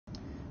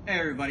Hey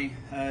everybody,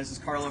 this is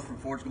Carlo from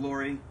Forge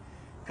Glory,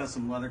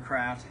 Custom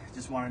Leathercraft.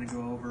 Just wanted to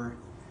go over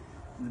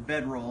the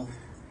bedroll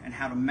and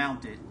how to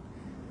mount it.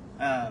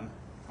 On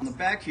the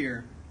back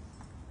here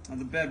of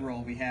the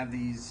bedroll, we have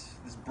this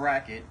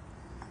bracket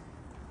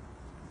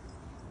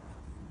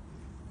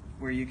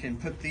where you can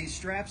put these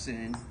straps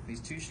in,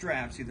 these two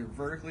straps, either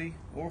vertically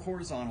or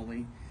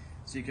horizontally,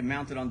 so you can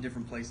mount it on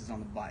different places on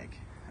the bike.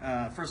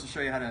 First, I'll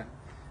show you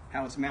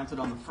how it's mounted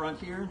on the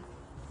front here.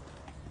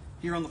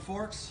 Here on the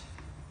forks,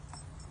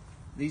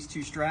 these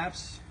two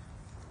straps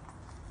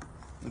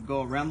will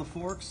go around the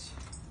forks.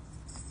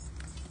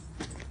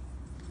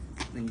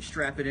 Then you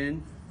strap it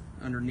in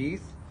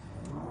underneath,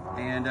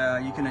 and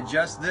you can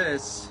adjust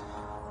this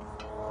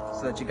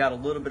so that you got a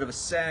little bit of a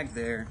sag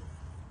there,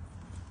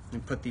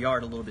 and put the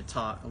art a little bit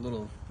a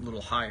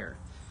little higher,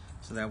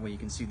 so that way you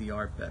can see the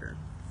art better.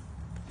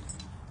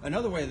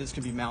 Another way this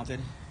can be mounted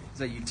is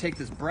that you take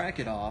this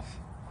bracket off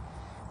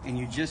and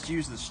you just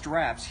use the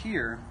straps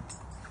here.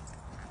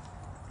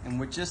 And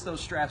with just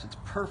those straps, it's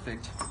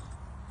perfect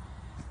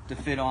to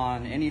fit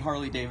on any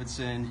Harley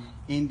Davidson,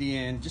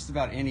 Indian, just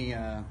about any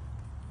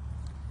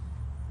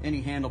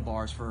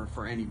handlebars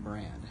for any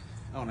brand.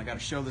 Oh, and I got to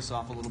show this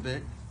off a little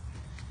bit.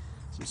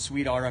 Some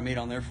sweet art I made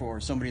on there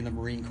for somebody in the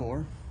Marine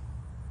Corps.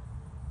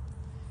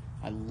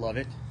 I love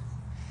it.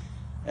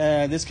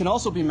 This can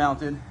also be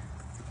mounted.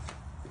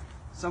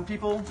 Some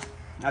people,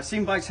 I've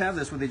seen bikes have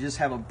this where they just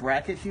have a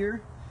bracket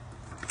here.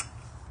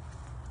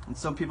 And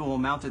some people will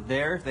mount it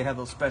there. They have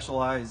those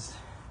specialized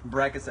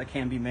brackets that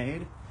can be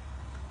made.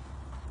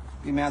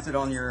 You mount it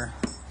on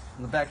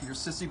the back of your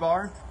sissy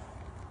bar.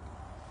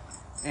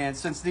 And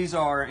since these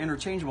are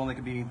interchangeable, they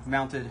can be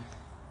mounted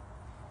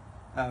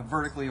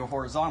vertically or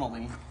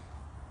horizontally.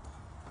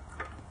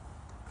 If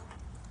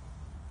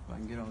I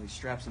can get all these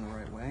straps in the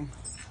right way.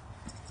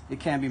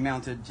 It can be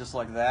mounted just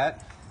like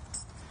that,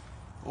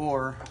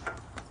 or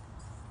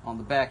on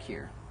the back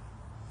here.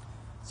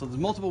 So there's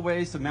multiple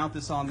ways to mount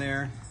this on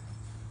there.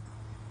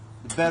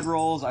 The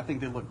bedrolls, I think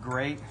they look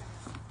great,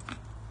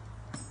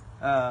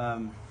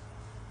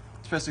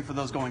 especially for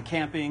those going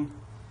camping.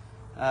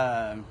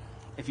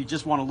 If you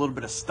just want a little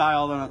bit of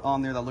style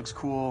on there that looks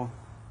cool,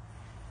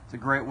 it's a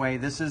great way.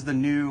 This is the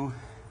new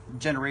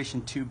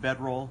Generation 2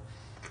 bedroll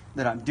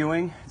that I'm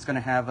doing. It's going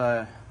to have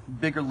a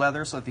bigger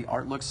leather so that the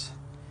art looks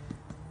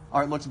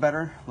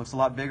better, looks a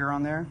lot bigger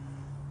on there.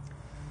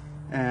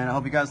 And I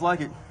hope you guys like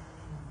it.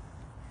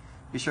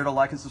 Be sure to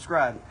like and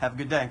subscribe. Have a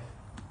good day.